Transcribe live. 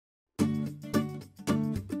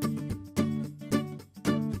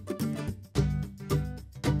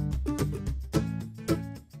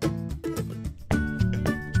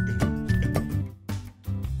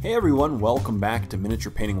Hey everyone, welcome back to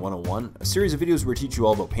Miniature Painting 101, a series of videos where we teach you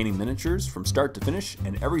all about painting miniatures from start to finish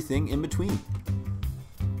and everything in between.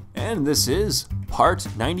 And this is part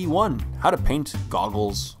 91, how to paint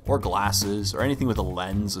goggles or glasses or anything with a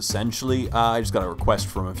lens essentially. I just got a request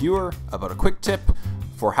from a viewer about a quick tip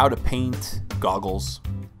for how to paint goggles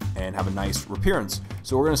and have a nice appearance.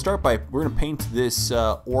 So we're going to start by, we're going to paint this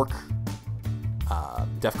orc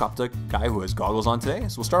Deffkopta guy who has goggles on today.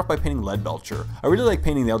 So we'll start off by painting Leadbelcher. I really like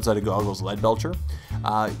painting the outside of goggles Leadbelcher.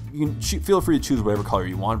 You can feel free to choose whatever color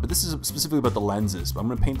you want, but this is specifically about the lenses. I'm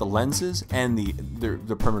going to paint the lenses and the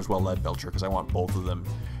perimeter as well Leadbelcher because I want both of them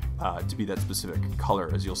to be that specific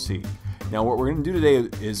color, as you'll see. Now what we're going to do today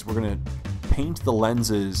is we're going to paint the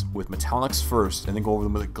lenses with metallics first and then go over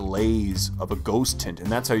them with a glaze of a ghost tint,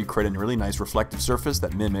 and that's how you create a really nice reflective surface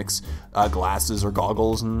that mimics glasses or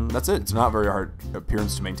goggles, and that's it. It's not a very hard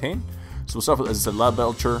appearance to maintain. So we'll start with, as I said,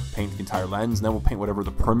 Leadbelcher, paint the entire lens, and then we'll paint whatever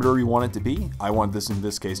the perimeter you want it to be. I want this in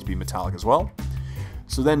this case to be metallic as well.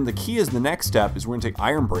 So then the key is the next step is we're going to take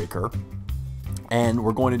Ironbreaker and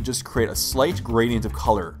we're going to just create a slight gradient of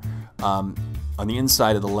color on the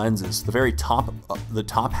inside of the lenses. The very top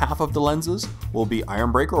half of the lenses will be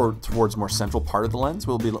Ironbreaker, or towards more central part of the lens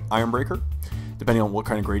will be Ironbreaker, depending on what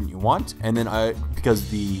kind of gradient you want. And then because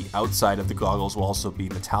the outside of the goggles will also be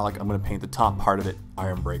metallic, I'm going to paint the top part of it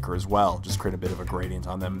Ironbreaker as well. Just create a bit of a gradient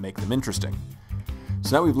on them, make them interesting.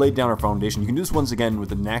 So now we've laid down our foundation. You can do this once again with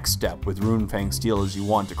the next step with Runefang Steel as you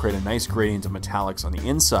want to create a nice gradient of metallics on the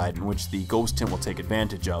inside, in which the ghost tint will take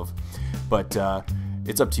advantage of. But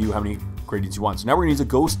it's up to you how many gradients you want. So now we're going to use a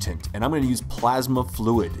ghost tint, and I'm going to use Plasma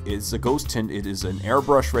Fluid. It's a ghost tint. It is an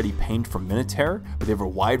airbrush ready paint from Minitaire, but they have a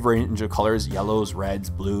wide range of colors: yellows, reds,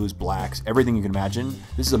 blues, blacks, everything you can imagine.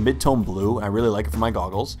 This is a mid-tone blue, and I really like it for my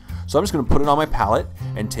goggles. So I'm just going to put it on my palette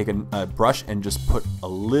and take a brush and just put a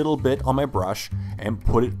little bit on my brush and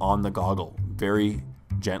put it on the goggle very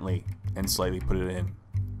gently and slightly put it in.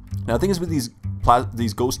 Now the thing is with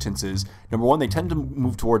these ghost tints is, number one, they tend to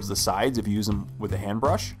move towards the sides if you use them with a hand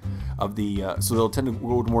brush of the so they'll tend to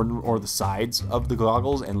go more the sides of the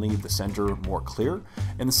goggles and leave the center more clear.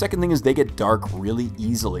 And the second thing is they get dark really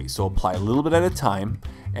easily, so apply a little bit at a time,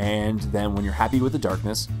 and then when you're happy with the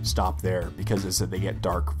darkness, stop there, because as I said, they get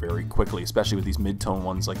dark very quickly, especially with these mid-tone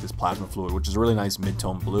ones like this Plasma Fluid, which is a really nice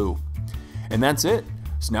mid-tone blue. And that's it.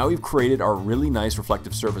 So now we've created our really nice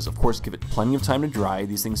reflective surface. Of course, give it plenty of time to dry.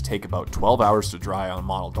 These things take about 12 hours to dry on a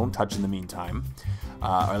model. Don't touch in the meantime, or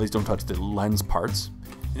at least don't touch the lens parts.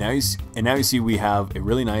 And now you see we have a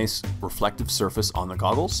really nice reflective surface on the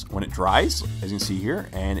goggles when it dries, as you can see here,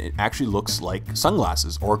 and it actually looks like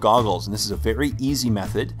sunglasses or goggles. And this is a very easy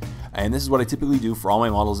method, and this is what I typically do for all my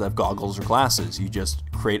models that have goggles or glasses. You just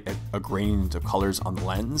create a gradient of colors on the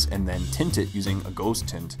lens and then tint it using a ghost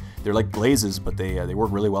tint. They're like glazes, but they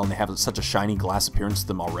work really well, and they have such a shiny glass appearance to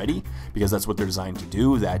them already, because that's what they're designed to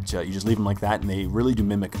do, that you just leave them like that and they really do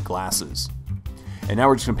mimic glasses. And now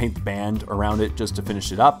we're just going to paint the band around it just to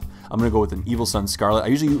finish it up. I'm going to go with an Evil Sunz Scarlet. I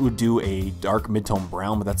usually would do a dark mid-tone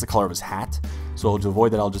brown, but that's the color of his hat. So to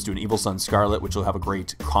avoid that, I'll just do an Evil Sunz Scarlet, which will have a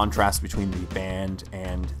great contrast between the band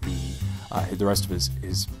and the rest of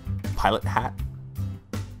his pilot hat.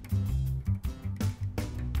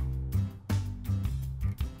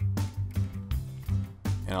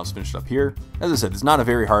 And I'll just finish it up here. As I said, it's not a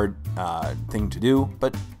very hard thing to do,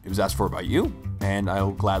 but it was asked for by you, and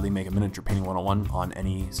I'll gladly make a Miniature Painting 101 on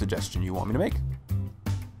any suggestion you want me to make.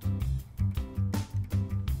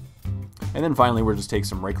 And then finally, we'll just take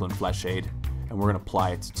some Reikland Fleshshade, and we're going to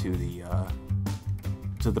apply it to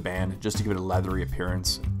the band, just to give it a leathery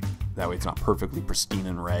appearance. That way it's not perfectly pristine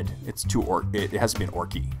and red. It's it has to be an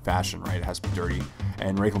orky fashion, right? It has to be dirty.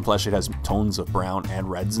 And Reikland Fleshshade has tones of brown and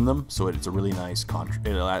reds in them, so it's a really nice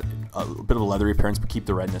it'll add a bit of a leathery appearance, but keep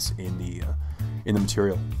the redness in the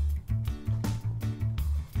material.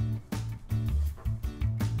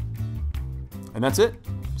 And that's it.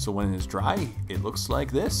 So when it is dry, it looks like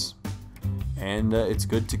this, and it's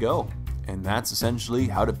good to go. And that's essentially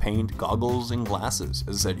how to paint goggles and glasses.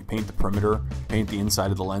 As I said, you paint the perimeter, paint the inside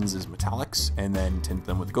of the lenses metallics, and then tint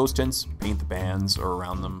them with ghost tints, paint the bands or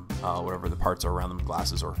around them, whatever the parts are around them,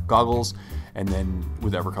 glasses or goggles, and then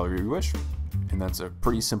whatever color you wish. And that's a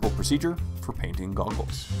pretty simple procedure for painting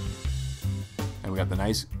goggles. And we got the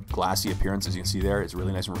nice glassy appearance, as you can see there. It's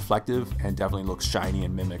really nice and reflective, and definitely looks shiny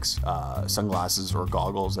and mimics sunglasses or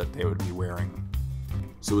goggles that they would be wearing.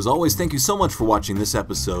 So as always, thank you so much for watching this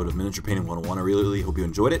episode of Miniature Painting 101. I really hope you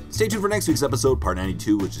enjoyed it. Stay tuned for next week's episode, part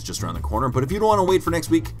 92, which is just around the corner. But if you don't want to wait for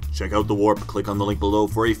next week, check out The Warp. Click on the link below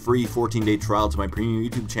for a free 14-day trial to my premium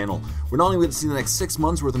YouTube channel, where not only will you get to see the next 6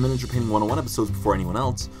 months worth of Miniature Painting 101 episodes before anyone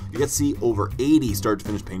else, you get to see over 80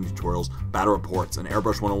 start-to-finish painting tutorials, battle reports, an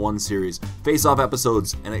Airbrush 101 series, face-off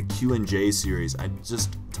episodes, and a Q&J series.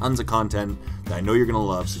 Just tons of content that I know you're going to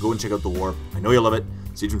love, so go and check out The Warp. I know you'll love it.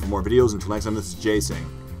 Stay tuned for more videos. Until next time, this is Jay saying,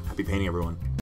 happy painting, everyone.